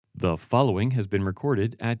The following has been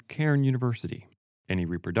recorded at Cairn University. Any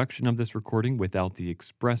reproduction of this recording without the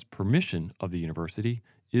express permission of the university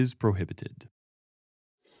is prohibited.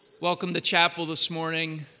 Welcome to chapel this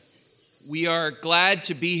morning. We are glad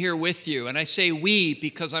to be here with you. And I say we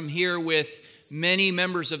because I'm here with many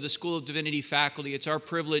members of the School of Divinity faculty. It's our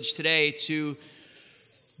privilege today to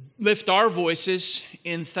lift our voices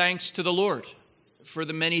in thanks to the Lord for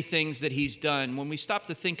the many things that He's done. When we stop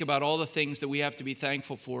to think about all the things that we have to be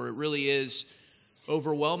thankful for, it really is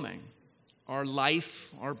overwhelming. Our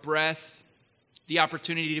life, our breath, the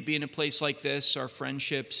opportunity to be in a place like this, our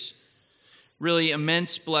friendships, really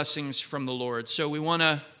immense blessings from the Lord. So we want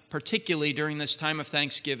to, particularly during this time of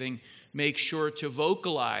Thanksgiving, make sure to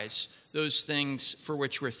vocalize those things for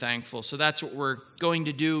which we're thankful. So that's what we're going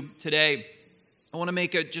to do today. I want to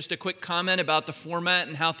make just a quick comment about the format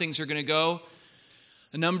and how things are going to go.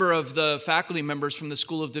 A number of the faculty members from the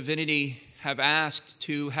School of Divinity have asked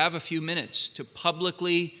to have a few minutes to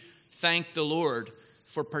publicly thank the Lord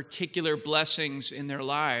for particular blessings in their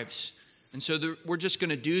lives. And so we're just going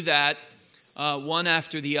to do that one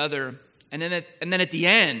after the other. And then at the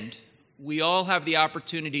end, we all have the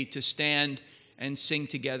opportunity to stand and sing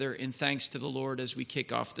together in thanks to the Lord as we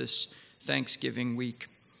kick off this Thanksgiving week.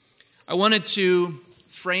 I wanted to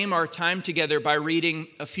frame our time together by reading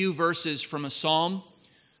a few verses from a psalm,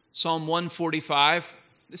 Psalm 145.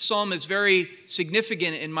 This psalm is very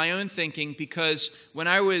significant in my own thinking because when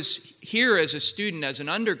I was here as a student, as an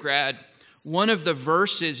undergrad, one of the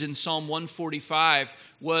verses in Psalm 145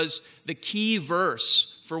 was the key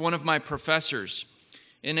verse for one of my professors.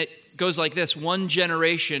 And it goes like this: "One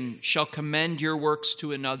generation shall commend your works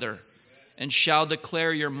to another and shall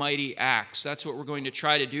declare your mighty acts." That's what we're going to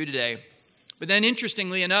try to do today. But then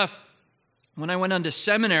interestingly enough, when I went on to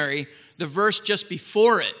seminary, the verse just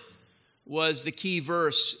before it was the key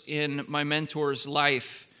verse in my mentor's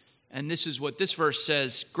life. And this is what this verse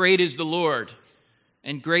says: "Great is the Lord,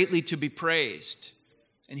 and greatly to be praised,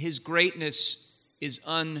 and His greatness is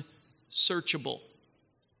unsearchable."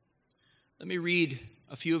 Let me read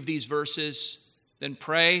a few of these verses, then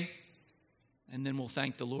pray, and then we'll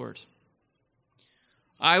thank the Lord.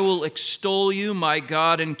 "I will extol you, my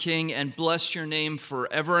God and King, and bless your name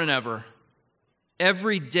forever and ever.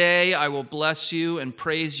 Every day I will bless you and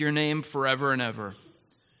praise your name forever and ever.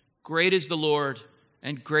 Great is the Lord,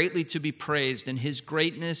 and greatly to be praised, and His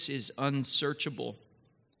greatness is unsearchable.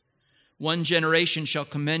 One generation shall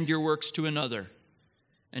commend your works to another,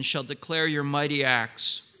 and shall declare your mighty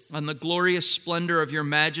acts. On the glorious splendor of your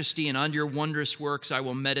majesty and on your wondrous works I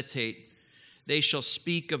will meditate. They shall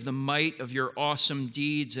speak of the might of your awesome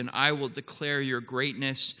deeds, and I will declare your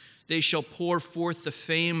greatness. They shall pour forth the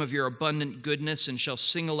fame of your abundant goodness and shall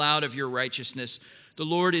sing aloud of your righteousness. The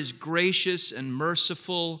Lord is gracious and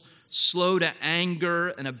merciful, slow to anger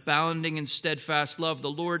and abounding in steadfast love.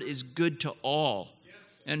 The Lord is good to all,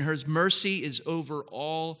 and His mercy is over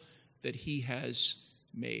all that He has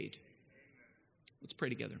made." Let's pray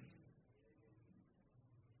together.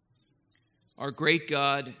 Our great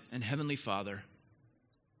God and Heavenly Father,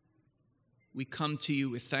 we come to you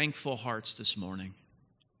with thankful hearts this morning.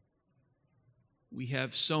 We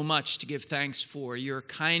have so much to give thanks for. Your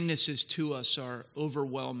kindnesses to us are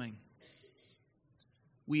overwhelming.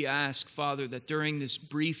 We ask, Father, that during this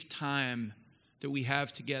brief time that we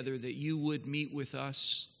have together, that you would meet with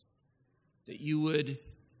us, that you would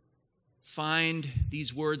find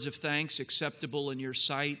these words of thanks acceptable in your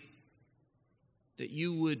sight, that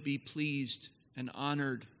you would be pleased and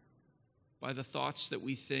honored by the thoughts that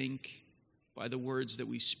we think, by the words that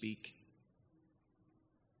we speak.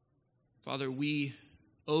 Father, we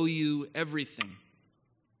owe you everything.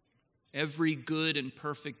 Every good and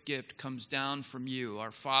perfect gift comes down from you,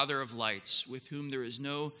 our Father of lights, with whom there is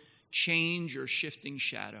no change or shifting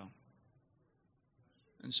shadow.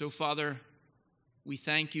 And so, Father, we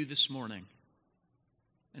thank you this morning,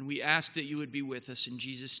 and we ask that you would be with us in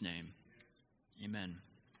Jesus' name. Amen.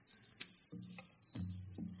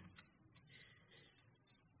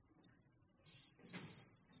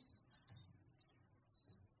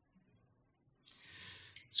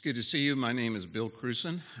 It's good to see you. My name is Bill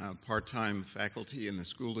Cruson, part-time faculty in the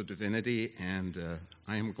School of Divinity, and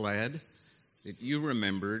I am glad that you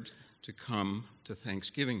remembered to come to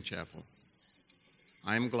Thanksgiving Chapel.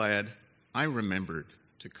 I am glad I remembered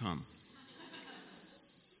to come.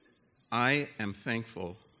 I am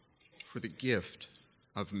thankful for the gift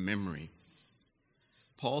of memory.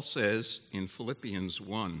 Paul says in Philippians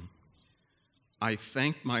 1, "I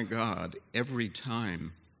thank my God every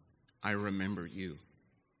time I remember you."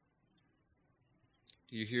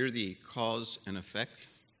 Do you hear the cause and effect?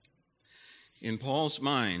 In Paul's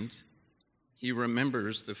mind, he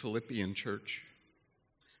remembers the Philippian church.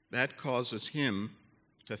 That causes him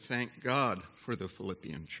to thank God for the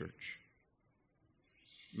Philippian church.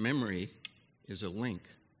 Memory is a link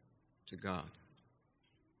to God.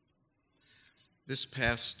 This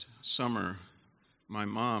past summer, my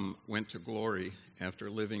mom went to glory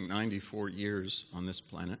after living 94 years on this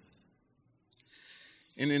planet.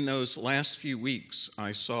 And in those last few weeks,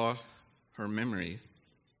 I saw her memory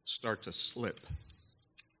start to slip.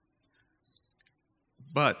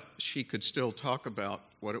 But she could still talk about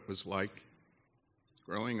what it was like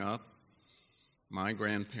growing up, my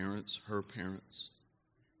grandparents, her parents,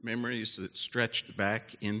 memories that stretched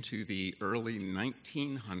back into the early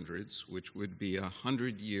 1900s, which would be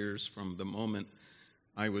 100 years from the moment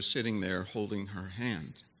I was sitting there holding her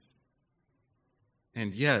hand.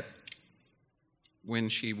 And yet, when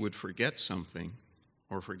she would forget something,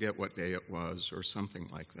 or forget what day it was, or something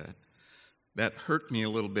like that, that hurt me a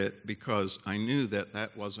little bit because I knew that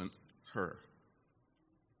that wasn't her.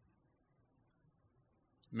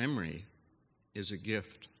 Memory is a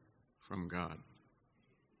gift from God.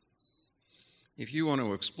 If you want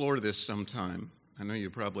to explore this sometime, I know you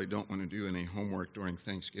probably don't want to do any homework during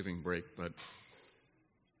Thanksgiving break, but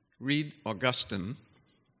read Augustine,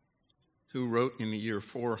 who wrote in the year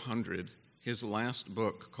 400 his last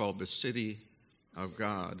book called The City of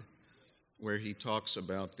God, where he talks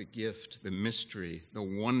about the gift, the mystery, the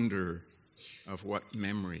wonder of what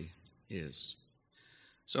memory is.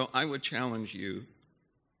 So I would challenge you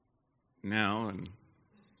now and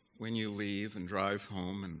when you leave and drive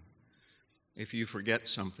home, and if you forget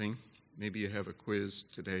something, maybe you have a quiz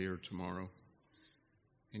today or tomorrow,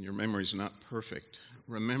 and your memory's not perfect,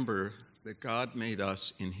 remember that God made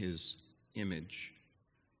us in his image,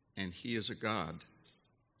 and he is a God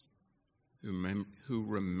who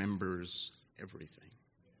remembers everything.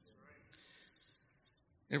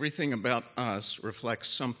 Everything about us reflects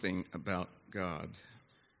something about God.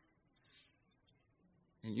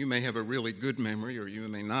 And you may have a really good memory, or you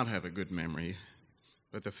may not have a good memory,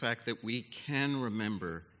 but the fact that we can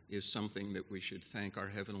remember is something that we should thank our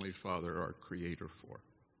Heavenly Father, our Creator, for.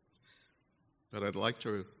 But I'd like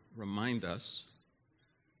to remind us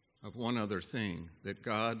of one other thing, that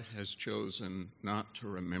God has chosen not to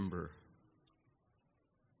remember.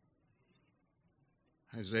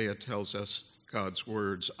 Isaiah tells us God's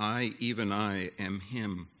words, "I, even I, am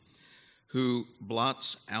him who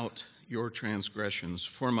blots out your transgressions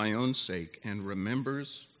for my own sake and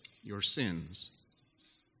remembers your sins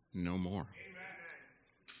no more."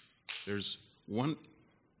 There's one,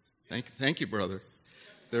 thank you, brother.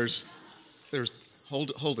 There's,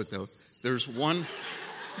 hold it though. There's one.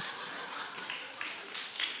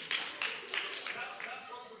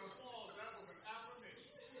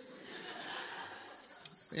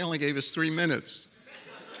 They only gave us 3 minutes.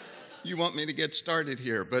 You want me to get started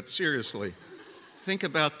here, but seriously, think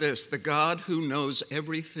about this. The God who knows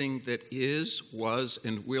everything that is, was,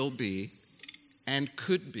 and will be, and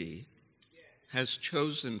could be, has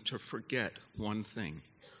chosen to forget one thing: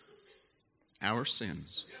 our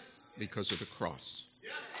sins, because of the cross.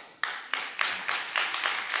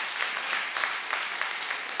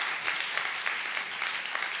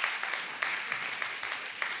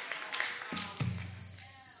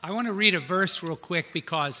 I want to read a verse real quick,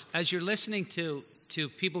 because as you're listening to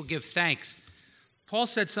people give thanks, Paul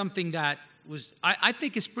said something that was, I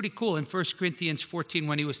think is pretty cool in 1 Corinthians 14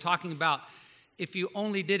 when he was talking about if you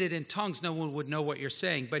only did it in tongues, no one would know what you're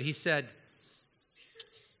saying. But he said,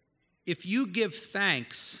 if you give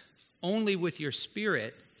thanks only with your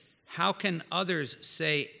spirit, how can others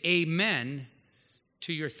say amen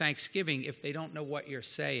to your thanksgiving if they don't know what you're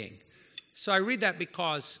saying? So I read that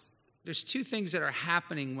because there's two things that are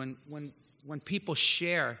happening when people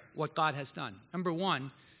share what God has done. Number one,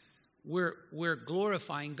 we're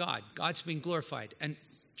glorifying God. God's being glorified. And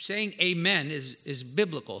saying amen is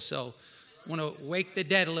biblical. So I want to wake the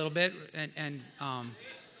dead a little bit.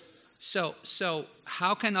 So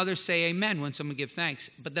how can others say amen when someone gives thanks?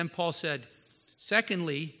 But then Paul said,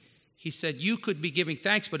 secondly, he said, you could be giving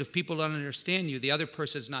thanks, but if people don't understand you, the other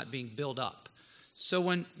person's not being built up. So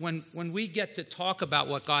when we get to talk about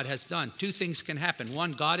what God has done, two things can happen.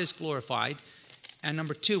 One, God is glorified. And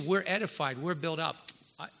number two, we're edified. We're built up.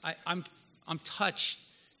 I'm touched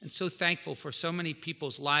and so thankful for so many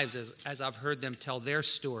people's lives as I've heard them tell their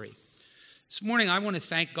story. This morning, I want to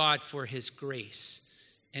thank God for his grace.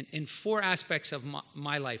 And in 4 aspects of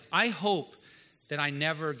my life, I hope that I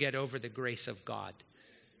never get over the grace of God.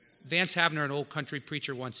 Vance Havner, an old country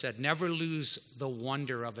preacher, once said, never lose the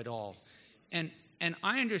wonder of it all. And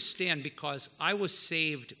I understand, because I was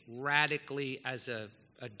saved radically as a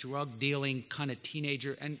drug-dealing kind of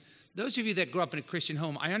teenager. And those of you that grew up in a Christian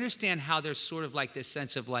home, I understand how there's sort of like this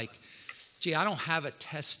sense of like, gee, I don't have a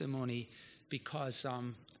testimony because,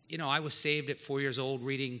 I was saved at 4 years old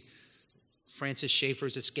reading Francis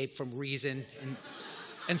Schaeffer's Escape from Reason.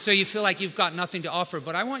 And so you feel like you've got nothing to offer.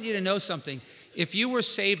 But I want you to know something. If you were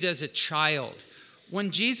saved as a child,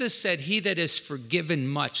 when Jesus said, he that is forgiven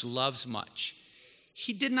much loves much,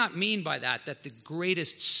 he did not mean by that the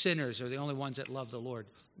greatest sinners are the only ones that love the Lord.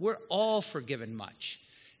 We're all forgiven much.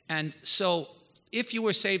 And so if you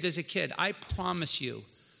were saved as a kid, I promise you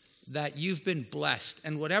that you've been blessed.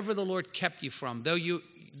 And whatever the Lord kept you from, though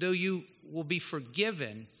you will be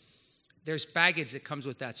forgiven, there's baggage that comes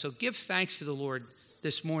with that. So give thanks to the Lord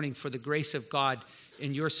this morning for the grace of God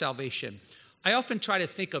in your salvation. I often try to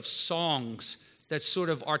think of songs that sort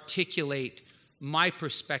of articulate my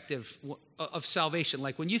perspective of salvation.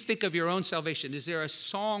 Like when you think of your own salvation, is there a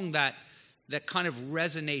song that kind of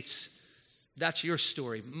resonates? That's your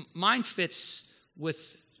story. Mine fits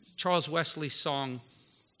with Charles Wesley's song,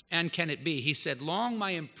 And Can It Be? He said, long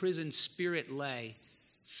my imprisoned spirit lay,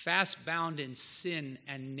 fast bound in sin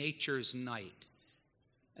and nature's night.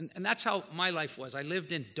 And that's how my life was. I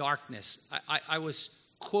lived in darkness. I was,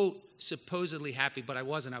 quote, supposedly happy, but I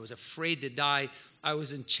wasn't. I was afraid to die. I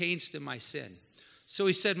was in chains to my sin. So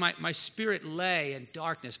he said, my spirit lay in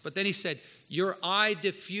darkness. But then he said, your eye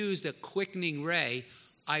diffused a quickening ray.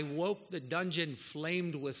 I woke, the dungeon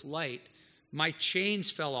flamed with light. My chains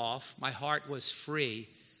fell off. My heart was free.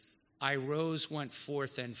 I rose, went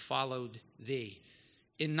forth, and followed thee.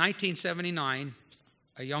 In 1979,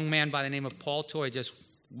 a young man by the name of Paul Toy just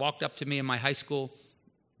walked up to me in my high school,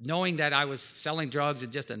 knowing that I was selling drugs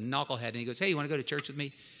and just a knucklehead. And he goes, hey, you want to go to church with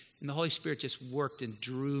me? And the Holy Spirit just worked and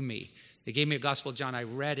drew me. They gave me a Gospel of John. I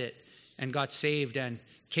read it and got saved and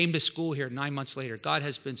came to school here 9 months later. God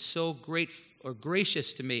has been so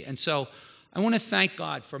gracious to me. And so I want to thank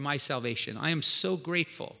God for my salvation. I am so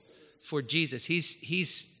grateful for Jesus.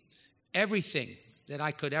 He's everything that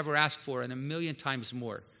I could ever ask for and a million times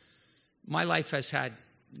more. My life has had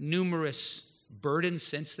numerous burdens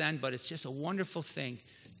since then, but it's just a wonderful thing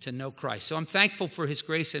to know Christ. So I'm thankful for his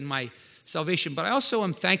grace in my salvation, but I also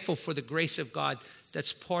am thankful for the grace of God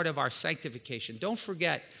that's part of our sanctification. Don't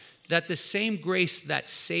forget that the same grace that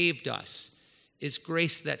saved us is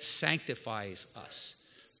grace that sanctifies us.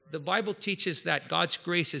 The Bible teaches that God's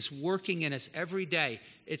grace is working in us every day.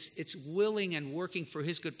 It's willing and working for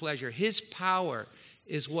his good pleasure. His power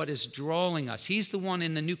is what is drawing us. He's the one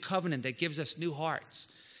in the new covenant that gives us new hearts.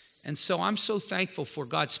 And so I'm so thankful for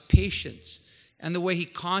God's patience and the way he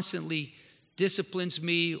constantly disciplines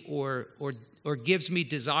me or gives me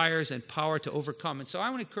desires and power to overcome. And so I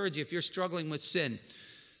want to encourage you, if you're struggling with sin,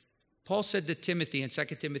 Paul said to Timothy in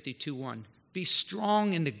 2 Timothy 2:1, be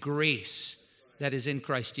strong in the grace that is in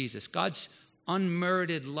Christ Jesus. God's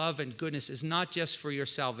unmerited love and goodness is not just for your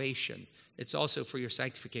salvation, it's also for your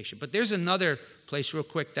sanctification. But there's another place real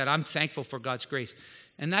quick that I'm thankful for God's grace,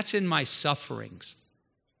 and that's in my sufferings.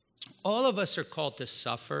 All of us are called to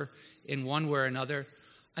suffer in one way or another.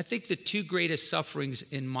 I think the two greatest sufferings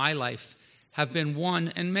in my life have been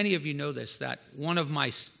one, and many of you know this, that one of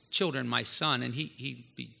my children, my son, and he'd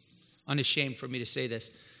be unashamed for me to say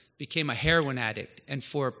this, became a heroin addict. And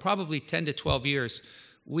for probably 10 to 12 years,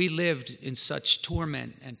 we lived in such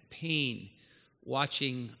torment and pain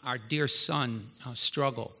watching our dear son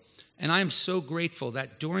struggle. And I am so grateful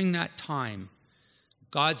that during that time,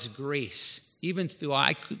 God's grace, even through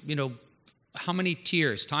how many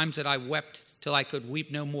tears, times that I wept till I could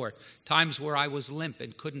weep no more, times where I was limp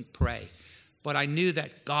and couldn't pray. But I knew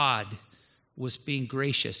that God was being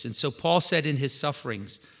gracious. And so Paul said in his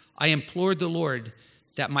sufferings, I implored the Lord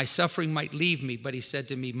that my suffering might leave me, but he said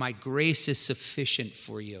to me, my grace is sufficient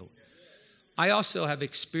for you. I also have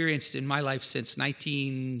experienced in my life since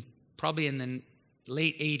probably in the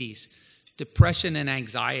late 80s, depression and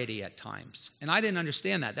anxiety at times. And I didn't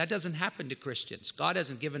understand that. That doesn't happen to Christians. God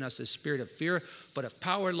hasn't given us a spirit of fear, but of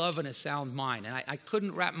power, love, and a sound mind. And I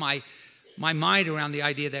couldn't wrap my mind around the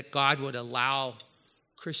idea that God would allow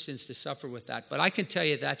Christians to suffer with that. But I can tell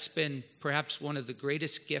you that's been perhaps one of the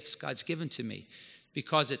greatest gifts God's given to me,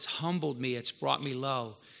 because it's humbled me, it's brought me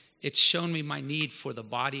low. It's shown me my need for the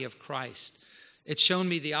body of Christ. It's shown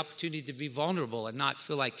me the opportunity to be vulnerable and not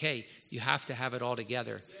feel like, hey, you have to have it all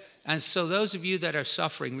together. And so those of you that are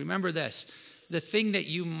suffering, remember this. The thing that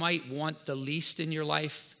you might want the least in your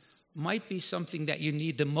life might be something that you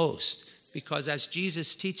need the most, because as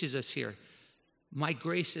Jesus teaches us here, my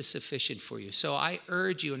grace is sufficient for you. So I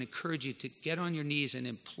urge you and encourage you to get on your knees and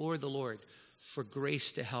implore the Lord for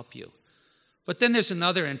grace to help you. But then there's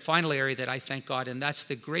another and final area that I thank God, and that's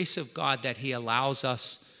the grace of God that he allows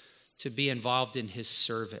us to be involved in his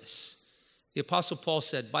service. The Apostle Paul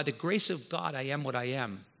said, by the grace of God, I am what I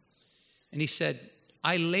am. And he said,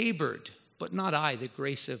 I labored, but not I, the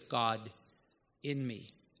grace of God in me.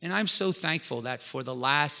 And I'm so thankful that for the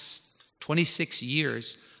last 26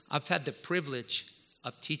 years, I've had the privilege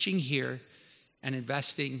of teaching here and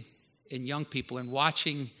investing in young people and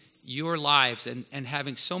watching your lives and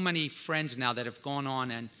having so many friends now that have gone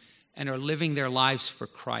on and are living their lives for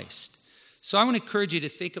Christ. So I want to encourage you to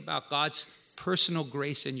think about God's personal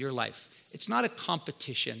grace in your life. It's not a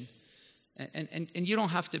competition, and you don't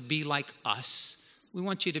have to be like us. We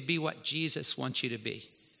want you to be what Jesus wants you to be.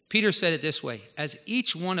 Peter said it this way, as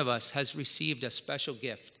each one of us has received a special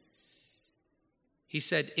gift, he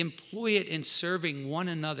said, employ it in serving one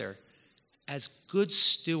another as good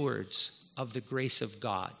stewards of the grace of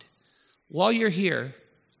God. While you're here,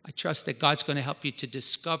 I trust that God's going to help you to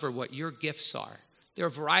discover what your gifts are. There are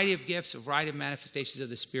a variety of gifts, a variety of manifestations of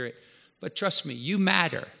the Spirit, but trust me, you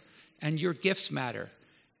matter, and your gifts matter.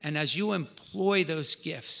 And as you employ those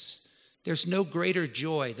gifts, there's no greater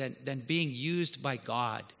joy than being used by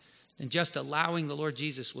God, than just allowing the Lord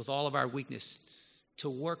Jesus with all of our weakness to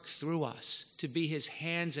work through us, to be his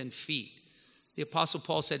hands and feet. The Apostle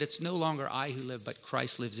Paul said, it's no longer I who live, but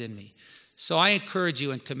Christ lives in me. So I encourage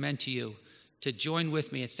you and commend to you to join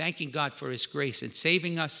with me in thanking God for his grace in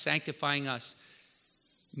saving us, sanctifying us,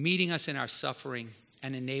 meeting us in our suffering,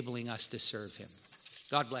 and enabling us to serve him.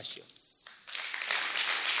 God bless you.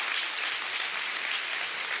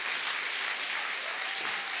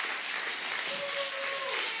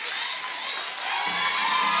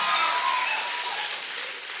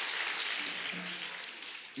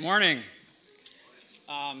 Morning.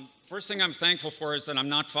 First thing I'm thankful for is that I'm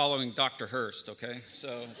not following Dr. Hurst, okay?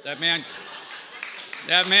 So that man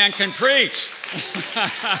can preach.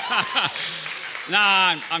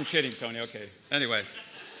 Nah, I'm kidding, Tony, okay. Anyway.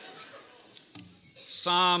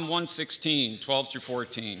 Psalm 116, 12 through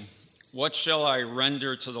 14. What shall I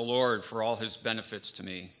render to the Lord for all his benefits to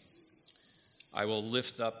me? I will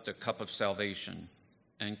lift up the cup of salvation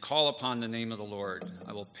and call upon the name of the Lord.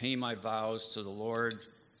 I will pay my vows to the Lord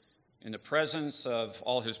in the presence of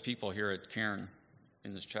all his people here at Cairn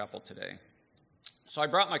in this chapel today. So I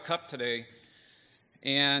brought my cup today,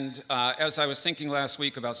 and as I was thinking last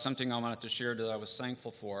week about something I wanted to share that I was thankful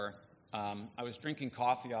for, I was drinking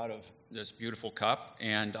coffee out of this beautiful cup,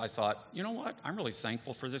 and I thought, you know what? I'm really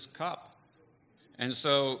thankful for this cup. And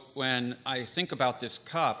so when I think about this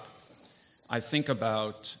cup, I think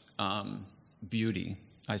about beauty.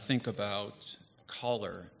 I think about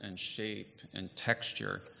color and shape and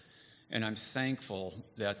texture. And I'm thankful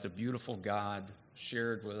that the beautiful God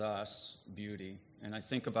shared with us beauty. And I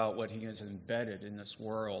think about what he has embedded in this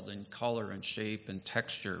world in color and shape and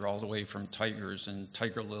texture, all the way from tigers and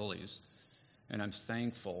tiger lilies. And I'm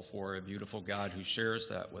thankful for a beautiful God who shares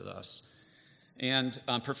that with us. And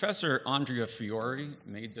Professor Andrea Fiore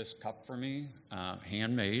made this cup for me,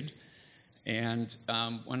 handmade. And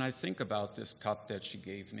when I think about this cup that she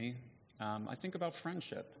gave me, I think about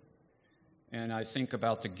friendship. And I think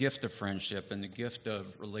about the gift of friendship and the gift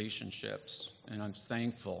of relationships. And I'm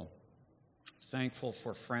thankful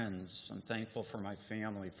for friends. I'm thankful for my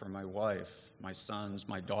family, for my wife, my sons,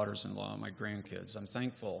 my daughters-in-law, my grandkids. I'm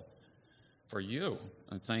thankful for you.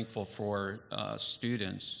 I'm thankful for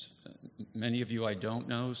students. Many of you I don't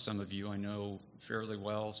know. Some of you I know fairly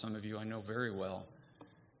well. Some of you I know very well.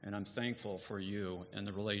 And I'm thankful for you and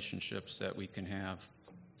the relationships that we can have.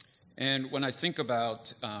 And when I think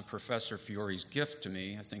about Professor Fiore's gift to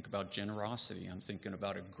me, I think about generosity. I'm thinking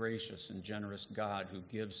about a gracious and generous God who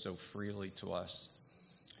gives so freely to us.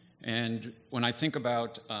 And when I think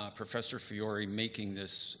about Professor Fiore making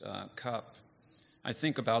this cup, I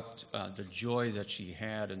think about the joy that she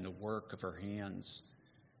had in the work of her hands.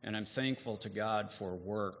 And I'm thankful to God for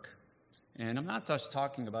work. And I'm not just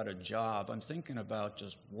talking about a job. I'm thinking about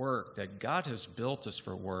just work, that God has built us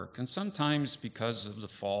for work. And sometimes because of the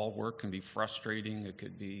fall, work can be frustrating. It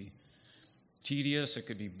could be tedious. It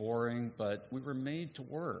could be boring. But we were made to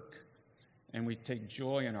work. And we take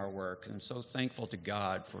joy in our work. And I'm so thankful to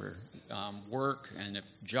God for work. And if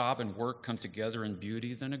job and work come together in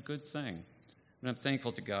beauty, then a good thing. And I'm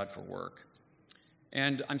thankful to God for work.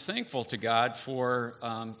 And I'm thankful to God for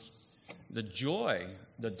the joy,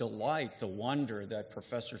 the delight, the wonder that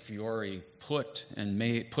Professor Fiore put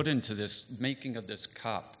into this making of this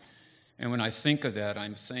cup. And when I think of that,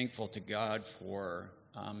 I'm thankful to God for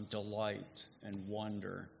delight and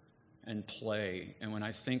wonder and play. And when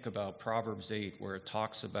I think about Proverbs 8, where it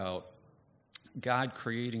talks about God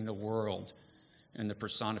creating the world and the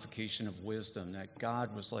personification of wisdom, that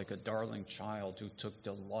God was like a darling child who took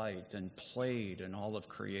delight and played in all of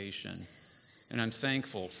creation. And I'm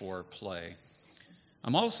thankful for play.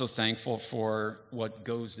 I'm also thankful for what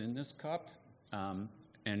goes in this cup, and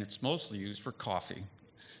it's mostly used for coffee.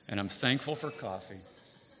 And I'm thankful for coffee.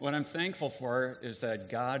 What I'm thankful for is that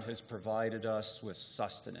God has provided us with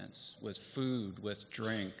sustenance, with food, with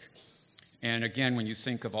drink. And again, when you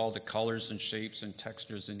think of all the colors and shapes and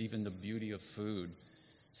textures and even the beauty of food,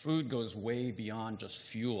 food goes way beyond just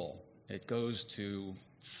fuel. It goes to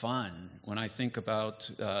fun. When I think about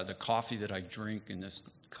the coffee that I drink in this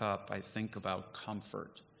cup, I think about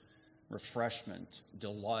comfort, refreshment,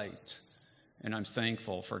 delight. And I'm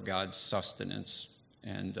thankful for God's sustenance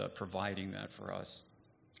and providing that for us.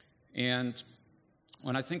 And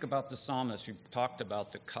when I think about the psalmist who talked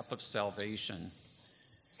about the cup of salvation,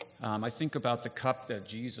 I think about the cup that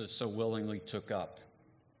Jesus so willingly took up.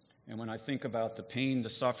 And when I think about the pain, the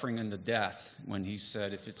suffering, and the death, when he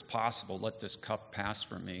said, if it's possible, let this cup pass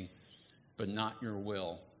from me, but not your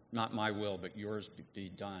will, not my will, but yours be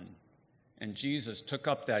done. And Jesus took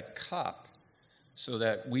up that cup so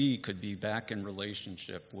that we could be back in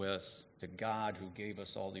relationship with the God who gave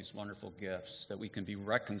us all these wonderful gifts, that we can be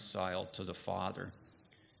reconciled to the Father.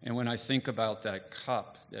 And when I think about that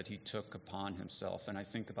cup that he took upon himself, and I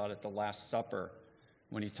think about it the Last Supper,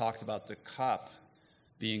 when he talked about the cup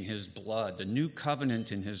being his blood, the new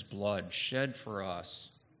covenant in his blood shed for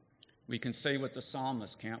us, we can say with the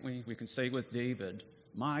psalmist, can't we? We can say with David,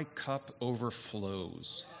 my cup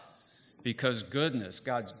overflows. Because goodness,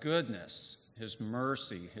 God's goodness, his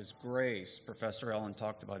mercy, his grace, Professor Ellen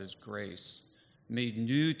talked about his grace, made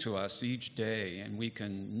new to us each day, and we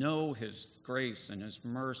can know his grace and his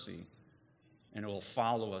mercy, and it will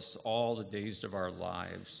follow us all the days of our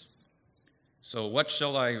lives. So what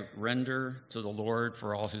shall I render to the Lord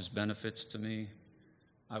for all his benefits to me?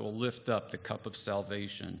 I will lift up the cup of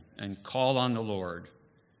salvation and call on the Lord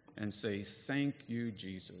and say, thank you,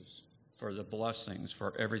 Jesus, for the blessings,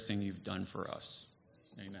 for everything you've done for us.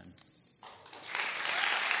 Amen.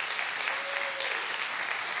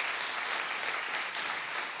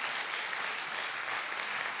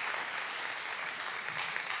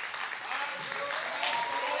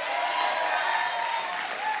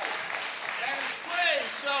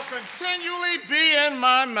 Continually be in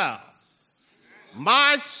my mouth.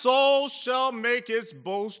 My soul shall make its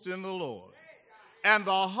boast in the Lord, and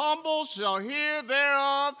the humble shall hear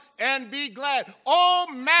thereof and be glad. Oh,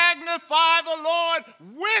 magnify the Lord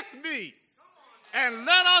with me, and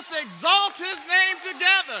let us exalt his name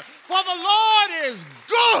together. For the Lord is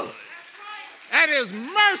good, and his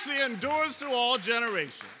mercy endures to all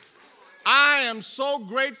generations. I am so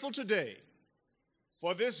grateful today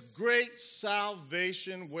for this great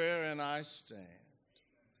salvation wherein I stand.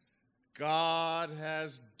 God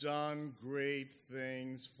has done great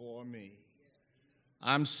things for me.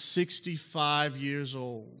 I'm 65 years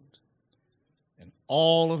old, and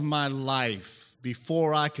all of my life,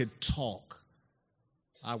 before I could talk,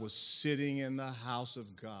 I was sitting in the house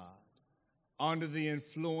of God, under the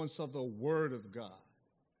influence of the Word of God.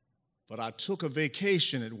 But I took a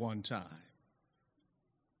vacation at one time,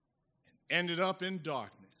 ended up in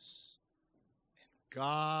darkness. And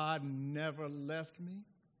God never left me.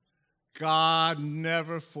 God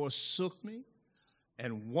never forsook me.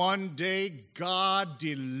 And one day, God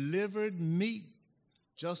delivered me,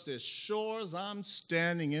 just as sure as I'm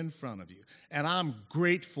standing in front of you. And I'm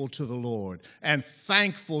grateful to the Lord and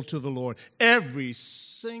thankful to the Lord every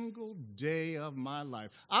single day of my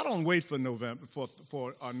life. I don't wait for November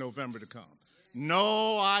to come.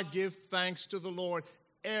 No, I give thanks to the Lord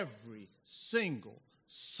every single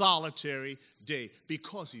solitary day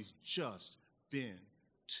because he's just been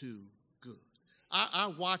too good.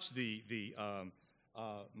 I watched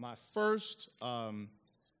my first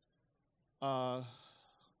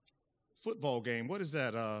football game. What is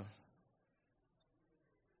that?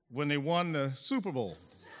 When they won the Super Bowl.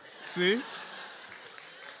 See?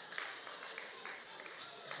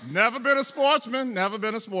 Never been a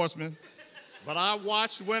sportsman. But I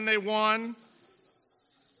watched when they won.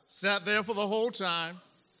 Sat there for the whole time.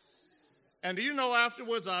 And do you know,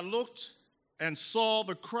 afterwards I looked and saw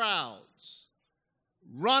the crowds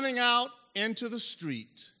running out into the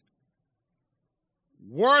street,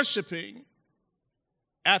 worshiping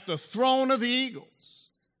at the throne of the Eagles,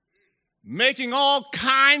 making all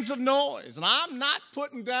kinds of noise. And I'm not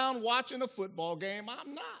putting down watching a football game.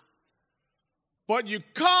 I'm not. But you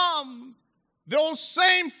come, those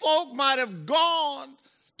same folk might have gone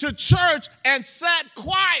to church and sat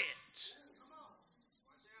quiet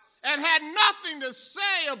and had nothing to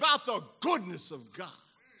say about the goodness of God.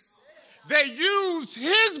 They used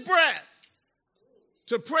his breath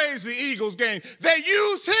to praise the Eagles game. They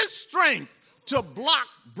used his strength to block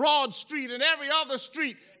Broad Street and every other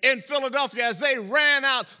street in Philadelphia as they ran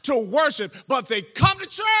out to worship. But they come to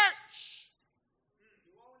church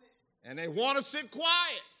and they want to sit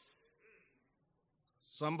quiet.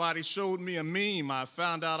 Somebody showed me a meme. I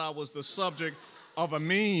found out I was the subject of a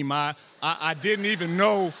meme. I didn't even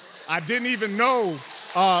know.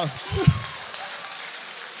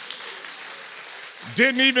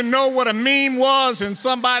 Didn't even know what a meme was, and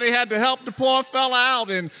somebody had to help the poor fella out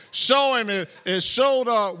and show him. It showed,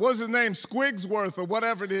 what's his name, Squigsworth or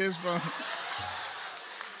whatever it is.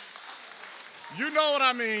 You know what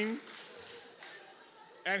I mean.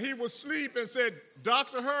 And he was asleep and said,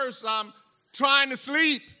 Dr. Hurst, I'm trying to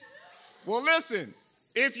sleep. Well, listen,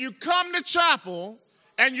 if you come to chapel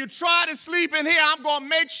and you try to sleep in here, I'm going to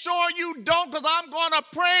make sure you don't, because I'm going to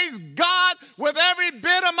praise God with every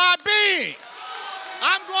bit of my being.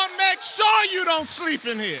 I'm going to make sure you don't sleep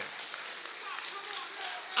in here.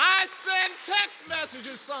 I send text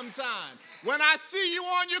messages sometimes. When I see you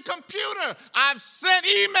on your computer, I've sent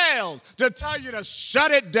emails to tell you to shut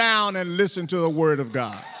it down and listen to the Word of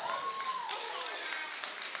God.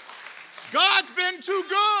 God's been too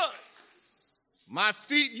good. My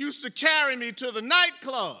feet used to carry me to the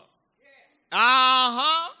nightclub.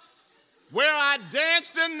 Where I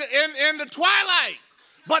danced in the twilight.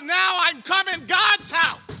 But now I'm coming God's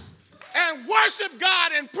house and worship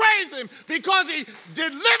God and praise him because he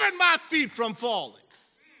delivered my feet from falling.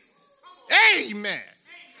 Amen.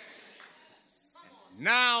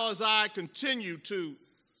 Now as I continue to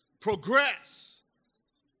progress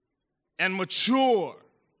and mature,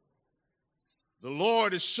 the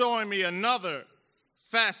Lord is showing me another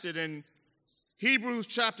facet in Hebrews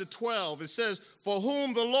chapter 12. It says, for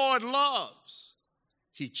whom the Lord loves,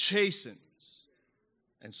 he chastens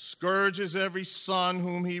and scourges every son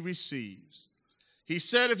whom he receives. He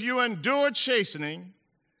said, if you endure chastening,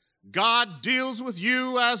 God deals with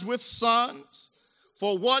you as with sons.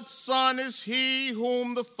 For what son is he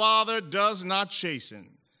whom the Father does not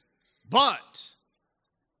chasten? But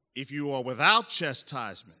if you are without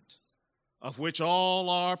chastisement, of which all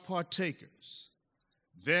are partakers,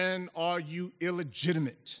 then are you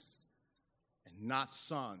illegitimate and not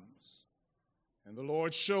sons. And the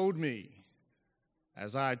Lord showed me,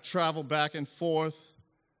 as I traveled back and forth,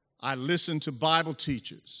 I listened to Bible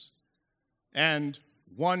teachers. And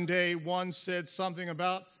one day, one said something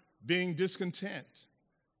about being discontent.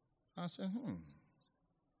 I said,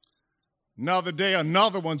 Another day,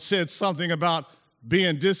 another one said something about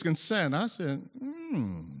being discontent. I said,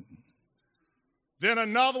 Then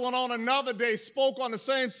another one on another day spoke on the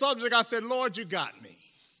same subject. I said, Lord, you got me.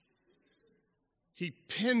 He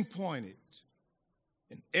pinpointed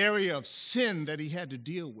an area of sin that he had to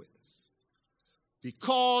deal with.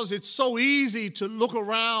 Because it's so easy to look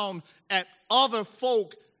around at other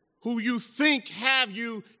folk who you think have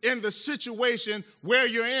you in the situation where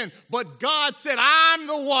you're in. But God said, I'm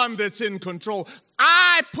the one that's in control.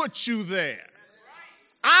 I put you there.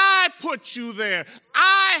 I put you there.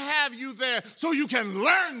 I have you there so you can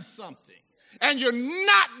learn something. And you're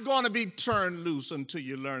not going to be turned loose until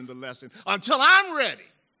you learn the lesson, until I'm ready.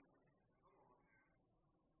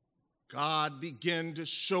 God began to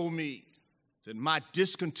show me that my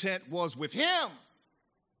discontent was with him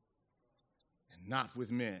and not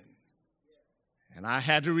with men. And I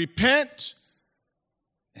had to repent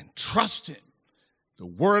and trust him. The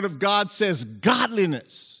Word of God says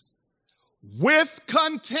godliness with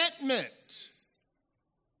contentment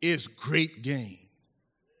is great gain.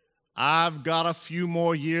 I've got a few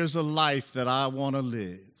more years of life that I want to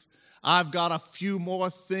live. I've got a few more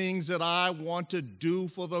things that I want to do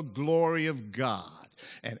for the glory of God.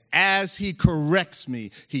 And as he corrects me,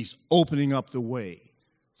 he's opening up the way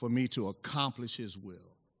for me to accomplish his will.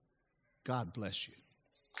 God bless you.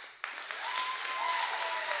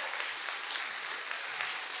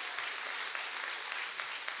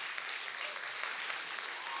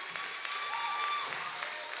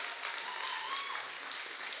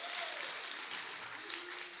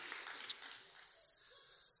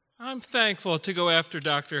 I'm thankful to go after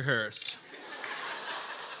Dr. Hurst.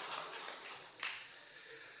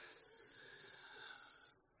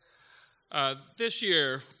 This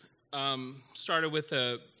year started with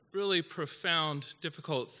a really profound,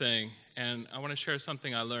 difficult thing, and I want to share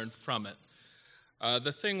something I learned from it.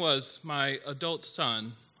 The thing was, my adult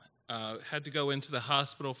son had to go into the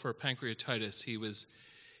hospital for pancreatitis. He was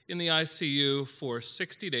in the ICU for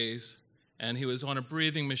 60 days, and he was on a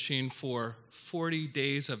breathing machine for 40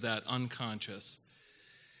 days of that unconscious.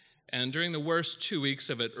 And during the worst 2 weeks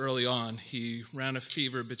of it early on, he ran a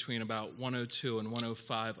fever between about 102 and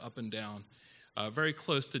 105 up and down, very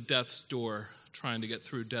close to death's door, trying to get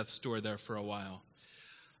through death's door there for a while.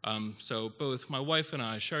 So both my wife and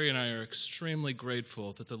I, Sherry and I, are extremely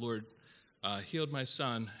grateful that the Lord healed my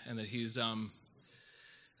son and that he's out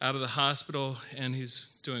of the hospital and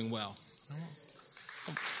he's doing well.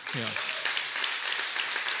 Yeah.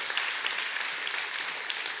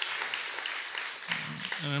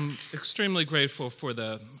 And I'm extremely grateful for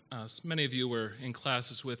many of you were in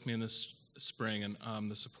classes with me in this spring,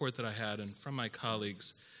 and the support that I had and from my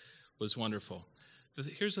colleagues was wonderful.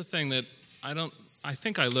 Here's the thing that I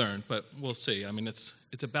think I learned, but we'll see. I mean,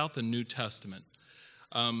 it's about the New Testament,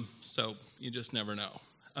 so you just never know.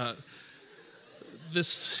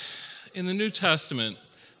 In the New Testament,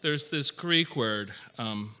 there's this Greek word,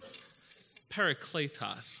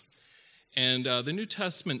 parakletos. And the New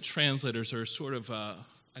Testament translators are sort of,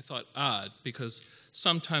 I thought, odd, because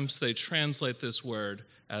sometimes they translate this word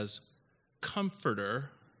as comforter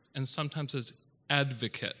and sometimes as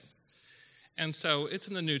advocate. And so it's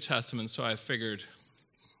in the New Testament, so I figured,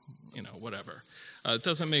 whatever. It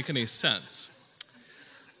doesn't make any sense.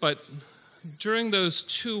 But during those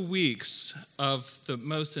 2 weeks of the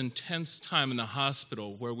most intense time in the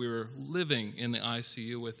hospital where we were living in the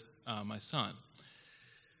ICU with my son,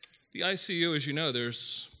 the ICU, as you know,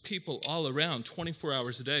 there's people all around 24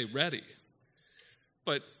 hours a day ready.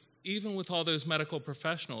 But even with all those medical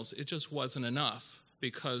professionals, it just wasn't enough,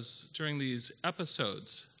 because during these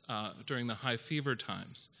episodes, during the high fever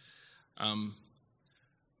times,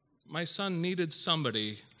 my son needed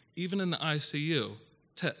somebody, even in the ICU,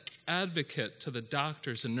 to advocate to the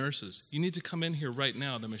doctors and nurses. You need to come in here right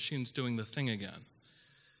now. The machine's doing the thing again.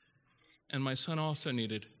 And my son also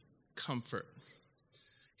needed comfort.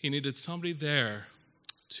 He needed somebody there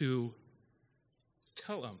to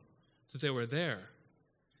tell him that they were there.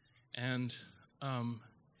 And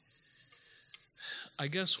I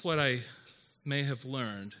guess what I may have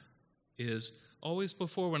learned is always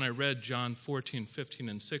before, when I read John 14, 15,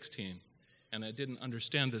 and 16, and I didn't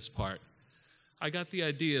understand this part, I got the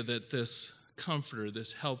idea that this comforter,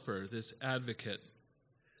 this helper, this advocate,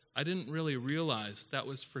 I didn't really realize that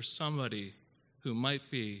was for somebody who might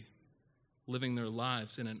be living their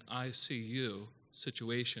lives in an ICU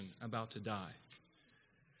situation, about to die.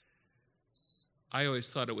 I always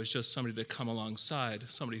thought it was just somebody to come alongside,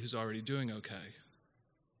 somebody who's already doing okay.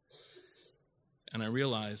 And I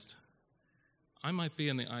realized I might be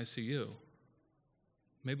in the ICU.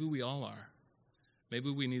 Maybe we all are. Maybe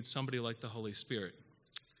we need somebody like the Holy Spirit.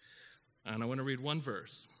 And I want to read one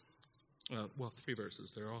verse. 3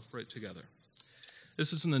 verses. They're all right together.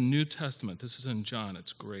 This is in the New Testament. This is in John.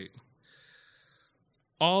 It's great.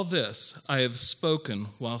 All this I have spoken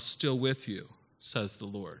while still with you, says the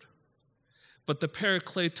Lord. But the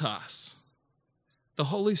Parakletos, the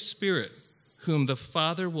Holy Spirit, whom the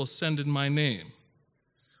Father will send in my name,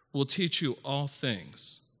 will teach you all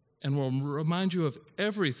things and will remind you of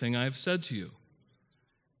everything I have said to you.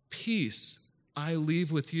 Peace I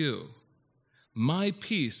leave with you. My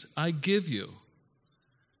peace I give you.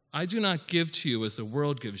 I do not give to you as the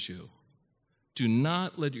world gives you. Do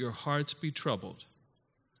not let your hearts be troubled,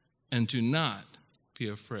 and do not be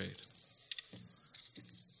afraid.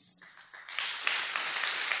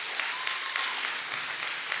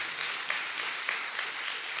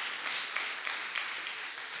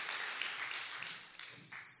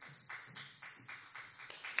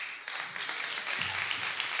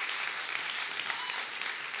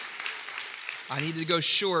 I needed to go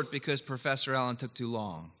short because Professor Allen took too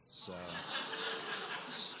long. So,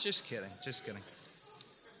 just kidding.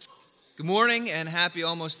 Good morning and happy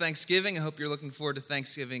almost Thanksgiving. I hope you're looking forward to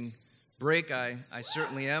Thanksgiving break. I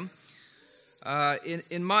certainly am.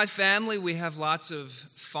 In my family, we have lots of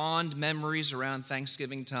fond memories around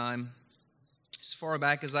Thanksgiving time. As far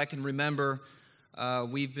back as I can remember,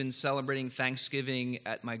 we've been celebrating Thanksgiving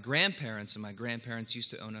at my grandparents', and my grandparents used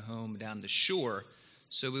to own a home down the shore.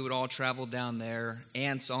 So we would all travel down there,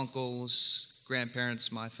 aunts, uncles,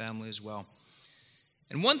 grandparents, my family as well.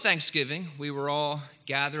 And one Thanksgiving, we were all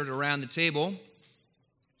gathered around the table,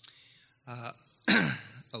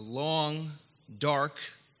 a long, dark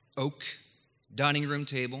oak dining room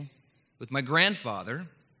table with my grandfather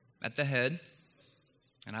at the head,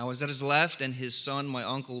 and I was at his left, and his son, my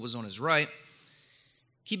uncle, was on his right.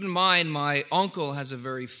 Keep in mind, my uncle has a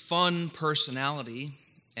very fun personality,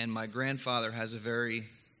 and my grandfather has a very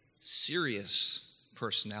serious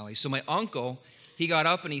personality. So my uncle, he got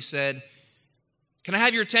up and he said, "Can I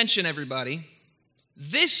have your attention, everybody?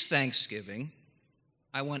 This Thanksgiving,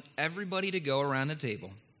 I want everybody to go around the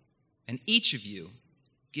table, and each of you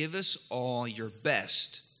give us all your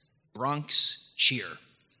best Bronx cheer.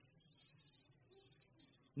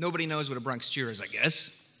 Nobody knows what a Bronx cheer is, I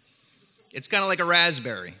guess. It's kind of like a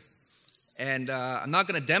raspberry. And I'm not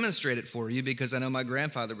going to demonstrate it for you because I know my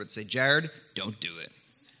grandfather would say, Jared, don't do it.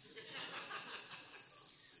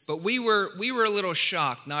 But we were a little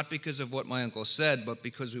shocked, not because of what my uncle said, but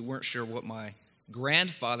because we weren't sure what my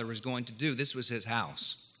grandfather was going to do. This was his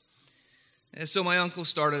house. And so my uncle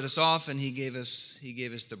started us off, and he gave us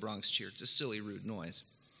the Bronx cheer. It's a silly, rude noise.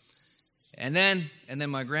 And then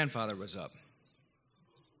my grandfather was up.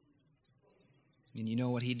 And you know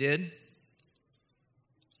what he did?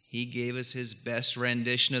 He gave us his best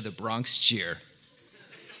rendition of the Bronx cheer.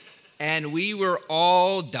 And we were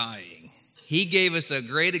all dying. He gave us a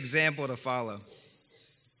great example to follow.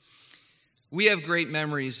 We have great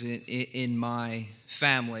memories in my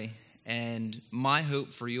family, and my hope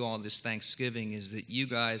for you all this Thanksgiving is that you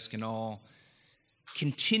guys can all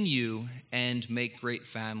continue and make great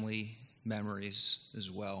family memories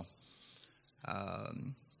as well.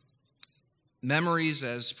 Memories,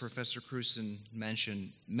 as Professor Cruson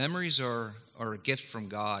mentioned, memories are a gift from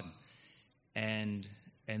God, and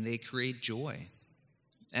they create joy.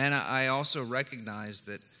 And I also recognize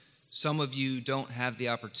that some of you don't have the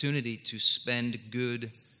opportunity to spend good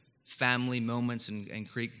family moments and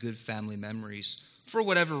create good family memories for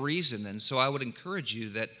whatever reason. And so I would encourage you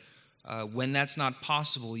that when that's not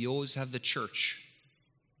possible, you always have the church.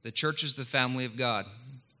 The church is the family of God,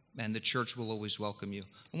 and the church will always welcome you.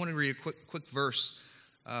 I want to read a quick verse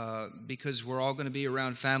because we're all going to be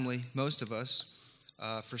around family, most of us.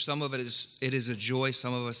 For some of it is a joy,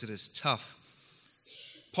 some of us it is tough.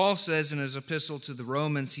 Paul says in his epistle to the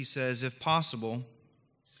Romans, he says, if possible,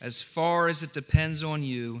 as far as it depends on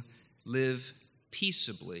you, live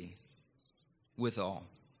peaceably with all.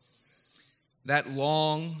 That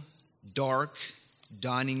long, dark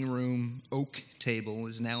dining room oak table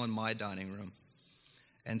is now in my dining room.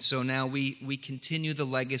 And so now we continue the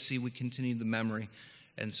legacy, we continue the memory.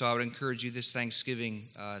 And so I would encourage you this Thanksgiving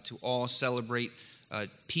to all celebrate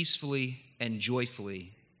peacefully and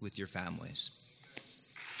joyfully with your families.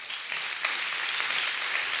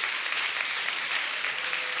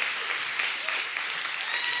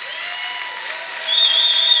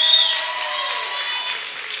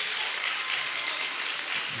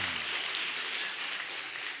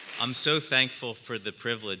 I'm so thankful for the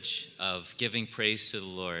privilege of giving praise to the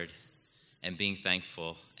Lord and being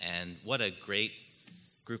thankful. And what a great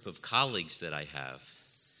group of colleagues that I have.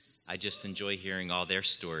 I just enjoy hearing all their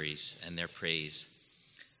stories and their praise.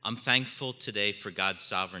 I'm thankful today for God's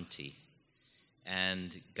sovereignty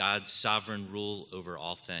and God's sovereign rule over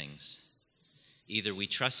all things. Either we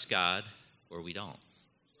trust God or we don't.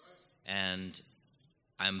 And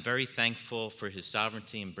I'm very thankful for his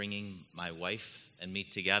sovereignty in bringing my wife and me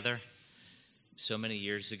together so many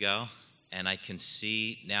years ago. And I can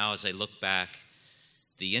see now as I look back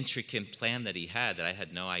the intricate plan that he had that I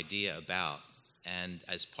had no idea about. And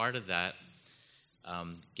as part of that,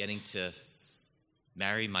 getting to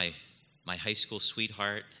marry my high school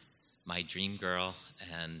sweetheart, my dream girl,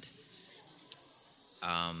 and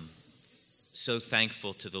so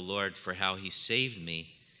thankful to the Lord for how he saved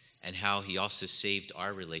me and how he also saved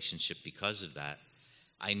our relationship because of that.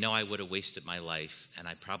 I know I would have wasted my life, and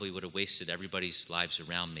I probably would have wasted everybody's lives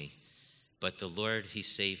around me. But the Lord, he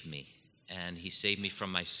saved me, and he saved me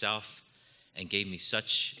from myself and gave me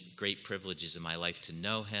such great privileges in my life to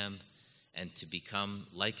know him and to become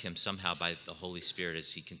like him somehow by the Holy Spirit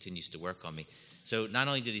as he continues to work on me. So not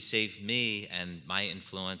only did he save me and my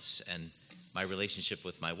influence and my relationship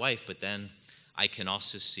with my wife, but then I can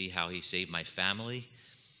also see how he saved my family.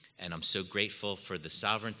 And I'm so grateful for the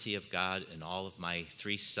sovereignty of God and all of my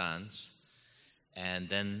 3 sons, and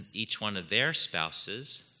then each one of their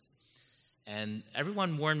spouses. And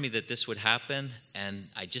everyone warned me that this would happen, and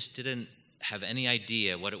I just didn't have any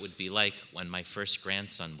idea what it would be like when my first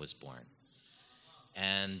grandson was born.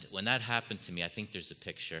 And when that happened to me, I think there's a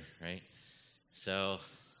picture, right? So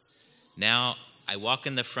now I walk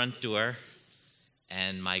in the front door,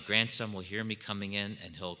 and my grandson will hear me coming in,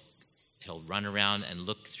 and he'll run around and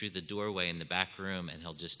look through the doorway in the back room, and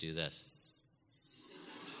he'll just do this.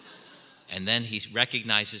 And then he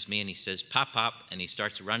recognizes me, and he says, "Pop, Pop," and he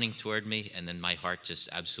starts running toward me, and then my heart just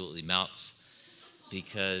absolutely melts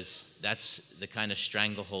because that's the kind of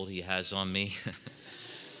stranglehold he has on me.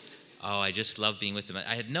 Oh, I just love being with him.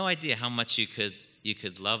 I had no idea how much you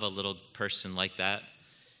could love a little person like that,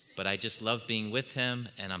 but I just love being with him,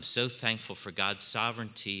 and I'm so thankful for God's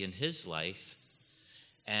sovereignty in his life.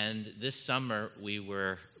 And this summer, we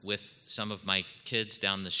were with some of my kids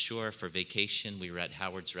down the shore for vacation. We were at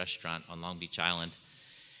Howard's Restaurant on Long Beach Island.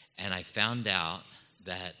 And I found out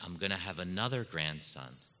that I'm going to have another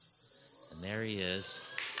grandson. And there he is.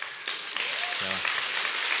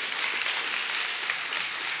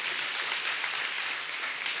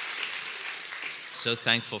 So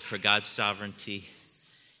thankful for God's sovereignty.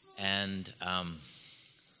 And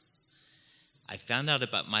I found out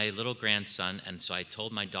about my little grandson, and so I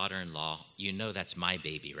told my daughter-in-law, you know that's my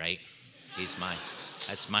baby, right?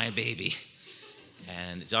 That's my baby.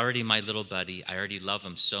 And it's already my little buddy. I already love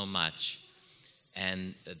him so much.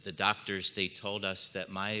 And the doctors, they told us that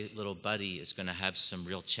my little buddy is going to have some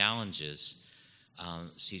real challenges.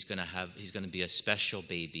 So he's going to be a special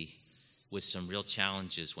baby with some real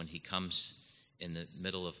challenges when he comes in the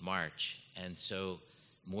middle of March. And so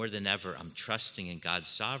more than ever, I'm trusting in God's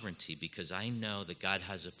sovereignty because I know that God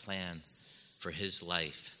has a plan for his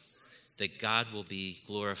life, that God will be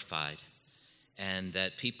glorified, and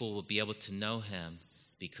that people will be able to know him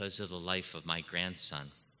because of the life of my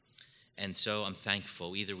grandson. And so I'm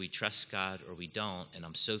thankful. Either we trust God or we don't, and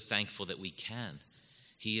I'm so thankful that we can.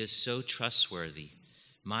 He is so trustworthy.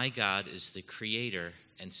 My God is the creator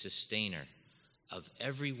and sustainer of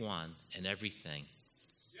everyone and everything.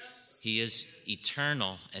 He is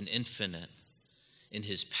eternal and infinite in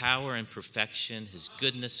his power and perfection, his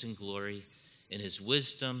goodness and glory, in his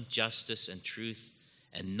wisdom, justice, and truth,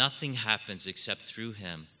 and nothing happens except through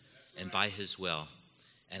him and by his will.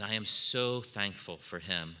 And I am so thankful for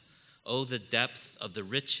him. Oh, the depth of the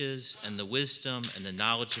riches and the wisdom and the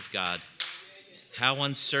knowledge of God. How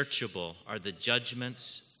unsearchable are the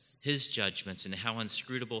judgments, his judgments, and how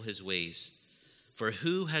inscrutable his ways. For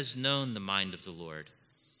who has known the mind of the Lord?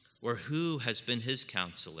 Or who has been his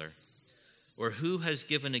counselor? Or who has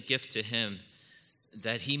given a gift to him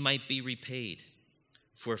that he might be repaid?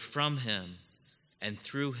 For from him and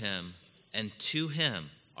through him and to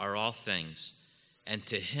him are all things, and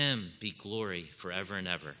to him be glory forever and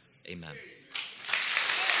ever. Amen.